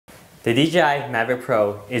The DJI Mavic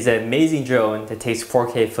Pro is an amazing drone that takes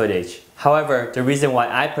 4K footage. However, the reason why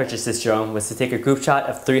I purchased this drone was to take a group shot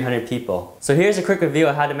of 300 people. So here's a quick review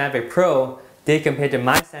of how the Mavic Pro did compared to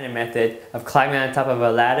my standard method of climbing on top of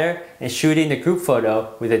a ladder and shooting the group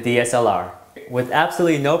photo with a DSLR. With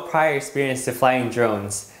absolutely no prior experience to flying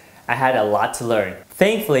drones, I had a lot to learn.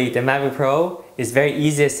 Thankfully, the Mavic Pro is very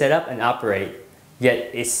easy to set up and operate, yet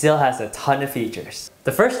it still has a ton of features.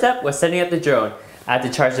 The first step was setting up the drone. I had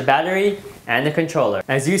to charge the battery and the controller.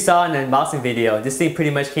 As you saw in the unboxing video, this thing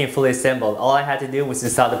pretty much came fully assembled. All I had to do was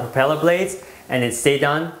install the propeller blades and it stayed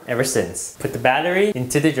on ever since. Put the battery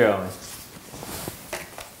into the drone.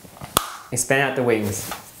 Expand out the wings.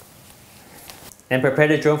 And prepare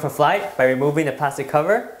the drone for flight by removing the plastic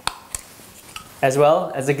cover as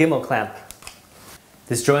well as the gimbal clamp.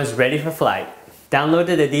 This drone is ready for flight.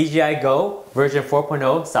 Downloaded the DJI Go version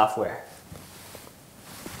 4.0 software.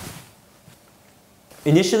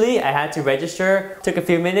 Initially, I had to register, took a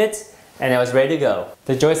few minutes, and I was ready to go.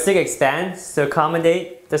 The joystick expands to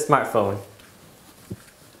accommodate the smartphone.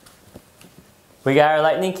 We got our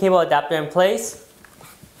lightning cable adapter in place.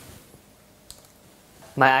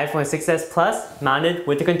 My iPhone 6s Plus mounted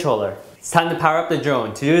with the controller. It's time to power up the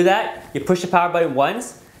drone. To do that, you push the power button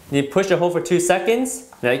once, then you push the hold for 2 seconds,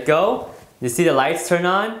 let it go. You see the lights turn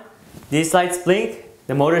on, these lights blink,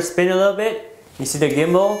 the motor spin a little bit, you see the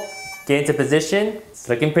gimbal get into position. It's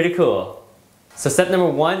looking pretty cool. So step number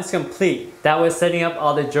 1 is complete. That was setting up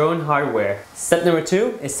all the drone hardware. Step number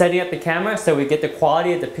 2 is setting up the camera so we get the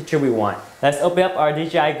quality of the picture we want. Let's open up our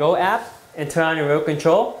DJI Go app and turn on the remote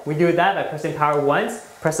control. We do that by pressing power once,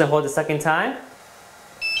 press and hold the second time.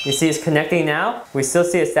 You see it's connecting now. We still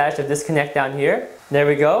see a status of disconnect down here. There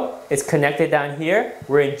we go. It's connected down here.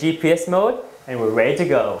 We're in GPS mode and we're ready to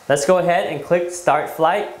go. Let's go ahead and click start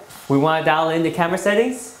flight. We want to dial in the camera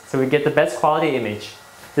settings so we get the best quality image.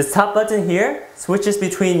 This top button here switches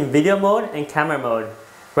between video mode and camera mode.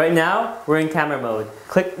 Right now, we're in camera mode.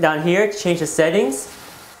 Click down here to change the settings.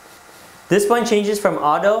 This one changes from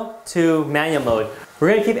auto to manual mode. We're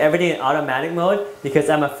going to keep everything in automatic mode because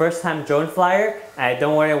I'm a first-time drone flyer and I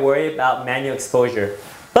don't want to worry about manual exposure.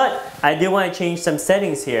 But I do want to change some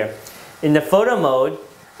settings here. In the photo mode,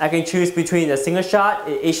 I can choose between a single shot,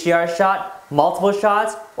 an HDR shot, multiple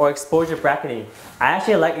shots, or exposure bracketing. I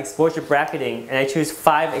actually like exposure bracketing and I choose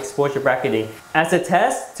 5 exposure bracketing. As a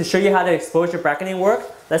test, to show you how the exposure bracketing works,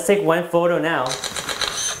 let's take one photo now,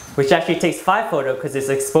 which actually takes 5 photos because it's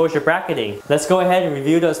exposure bracketing. Let's go ahead and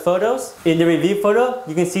review those photos. In the review photo,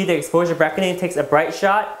 you can see the exposure bracketing takes a bright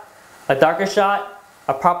shot, a darker shot,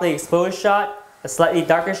 a properly exposed shot, a slightly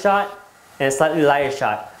darker shot, and a slightly lighter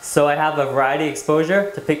shot. So I have a variety of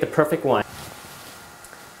exposure to pick the perfect one.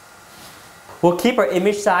 We'll keep our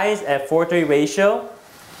image size at 4:3 ratio.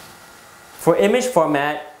 For image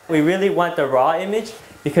format, we really want the raw image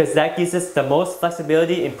because that gives us the most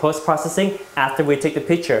flexibility in post-processing after we take the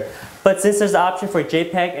picture. But since there's an option for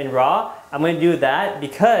JPEG and RAW, I'm going to do that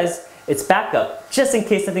because it's backup. Just in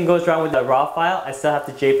case something goes wrong with the RAW file, I still have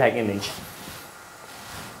the JPEG image.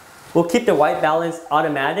 We'll keep the white balance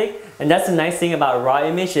automatic, and that's the nice thing about a RAW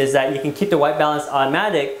image is that you can keep the white balance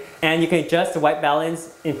automatic and you can adjust the white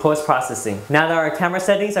balance in post-processing. Now that our camera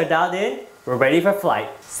settings are dialed in, we're ready for flight.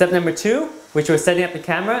 Step number 2, which was setting up the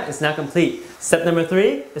camera, is now complete. Step number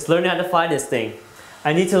 3 is learning how to fly this thing.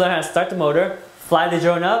 I need to learn how to start the motor, fly the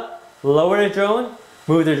drone up, lower the drone,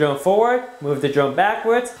 move the drone forward, move the drone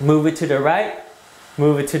backwards, move it to the right,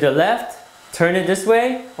 move it to the left, turn it this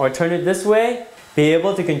way or turn it this way, be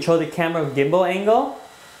able to control the camera gimbal angle,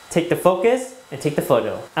 take the focus, and take the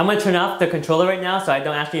photo. I'm going to turn off the controller right now so I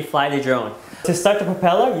don't actually fly the drone. To start the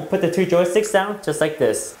propeller, you put the 2 joysticks down just like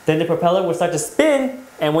this. Then the propeller will start to spin,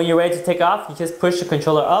 and when you're ready to take off, you just push the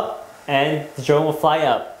controller up and the drone will fly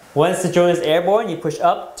up. Once the drone is airborne, you push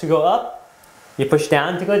up to go up, you push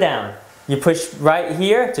down to go down. You push right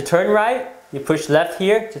here to turn right, you push left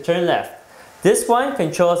here to turn left. This one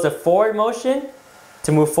controls the forward motion,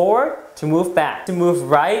 to move forward, to move back, to move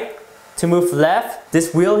right, to move left.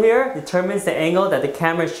 This wheel here determines the angle that the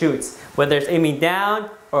camera shoots, whether it's aiming down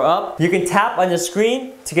or up. You can tap on the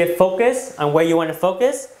screen to get focus on where you want to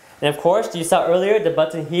focus. And of course, you saw earlier the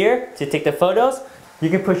button here to take the photos. You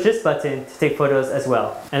can push this button to take photos as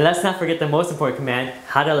well. And let's not forget the most important command,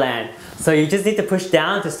 how to land. So you just need to push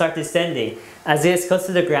down to start descending. As it gets close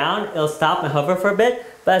to the ground, it'll stop and hover for a bit,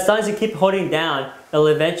 but as long as you keep holding down, it'll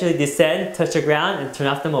eventually descend, touch the ground, and turn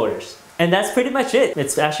off the motors. And that's pretty much it.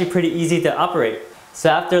 It's actually pretty easy to operate.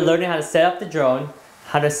 So after learning how to set up the drone,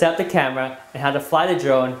 how to set up the camera, and how to fly the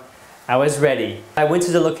drone, I was ready. I went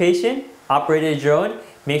to the location, operated the drone,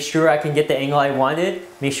 make sure I can get the angle I wanted,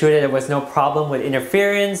 make sure that there was no problem with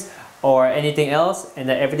interference or anything else, and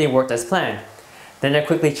that everything worked as planned. Then I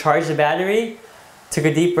quickly charged the battery, took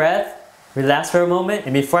a deep breath, relaxed for a moment,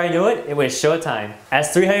 and before I knew it, it was showtime.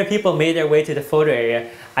 As 300 people made their way to the photo area,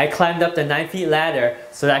 I climbed up the 9-feet ladder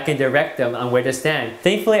so that I can direct them on where to stand.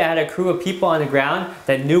 Thankfully, I had a crew of people on the ground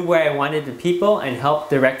that knew where I wanted the people and helped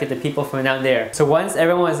direct the people from down there. So once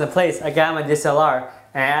everyone was in place, I got my DSLR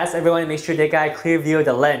and I asked everyone to make sure they got a clear view of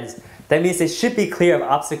the lens. That means they should be clear of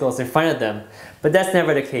obstacles in front of them. But that's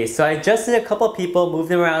never the case. So I adjusted a couple people, moved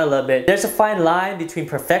them around a little bit. There's a fine line between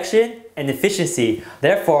perfection and efficiency.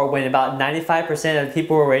 Therefore, when about 95% of the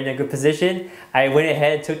people were in a good position, I went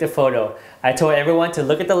ahead and took the photo. I told everyone to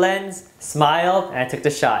look at the lens, smile, and I took the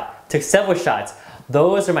shot. Took several shots.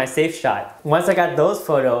 Those are my safe shot. Once I got those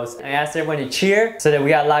photos, I asked everyone to cheer so that we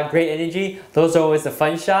got a lot of great energy. Those are always the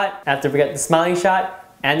fun shot. After we got the smiling shot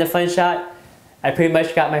and the fun shot, I pretty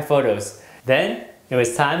much got my photos. Then it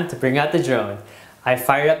was time to bring out the drone. I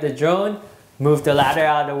fired up the drone, moved the ladder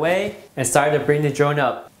out of the way, and started to bring the drone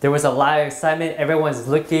up. There was a lot of excitement. Everyone's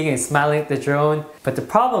looking and smiling at the drone. But the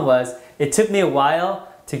problem was, it took me a while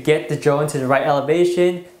to get the drone to the right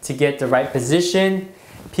elevation, to get the right position.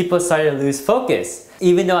 People started to lose focus.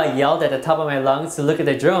 Even though I yelled at the top of my lungs to look at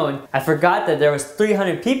the drone, I forgot that there was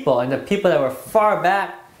 300 people and the people that were far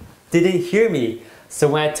back didn't hear me. So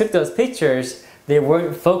when I took those pictures, they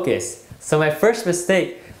weren't focused. So my first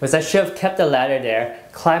mistake was I should have kept the ladder there,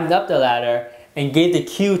 climbed up the ladder, and gave the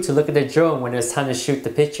cue to look at the drone when it was time to shoot the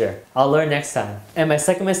picture. I'll learn next time. And my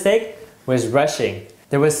second mistake was rushing.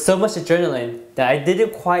 There was so much adrenaline that I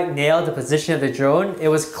didn't quite nail the position of the drone. It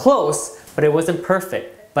was close, but it wasn't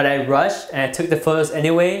perfect. But I rushed and I took the photos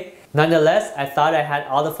anyway. Nonetheless, I thought I had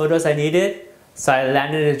all the photos I needed, so I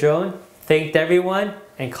landed the drone, thanked everyone,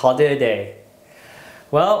 and called it a day.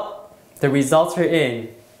 Well, the results are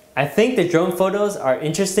in. I think the drone photos are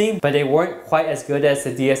interesting, but they weren't quite as good as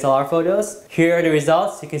the DSLR photos. Here are the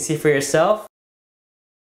results, you can see for yourself.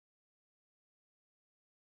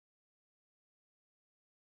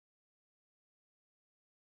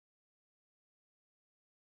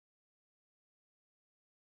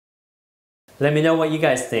 Let me know what you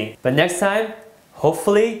guys think. But next time,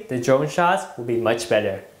 hopefully the drone shots will be much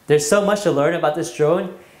better. There's so much to learn about this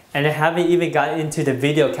drone, and I haven't even gotten into the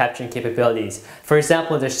video capturing capabilities. For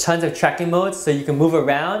example, there's tons of tracking modes, so you can move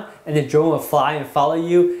around and the drone will fly and follow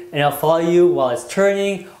you, and it'll follow you while it's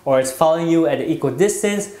turning, or it's following you at an equal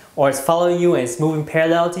distance, or it's following you and it's moving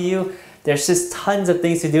parallel to you. There's just tons of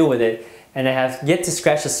things to do with it, and I have yet to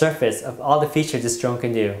scratch the surface of all the features this drone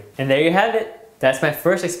can do. And there you have it. That's my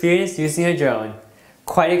first experience using a drone.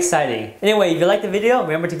 Quite exciting. Anyway, if you liked the video,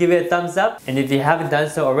 remember to give it a thumbs up. And if you haven't done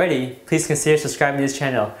so already, please consider subscribing to this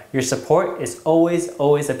channel. Your support is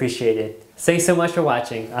always appreciated. Thanks so much for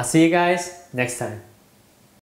watching. I'll see you guys next time.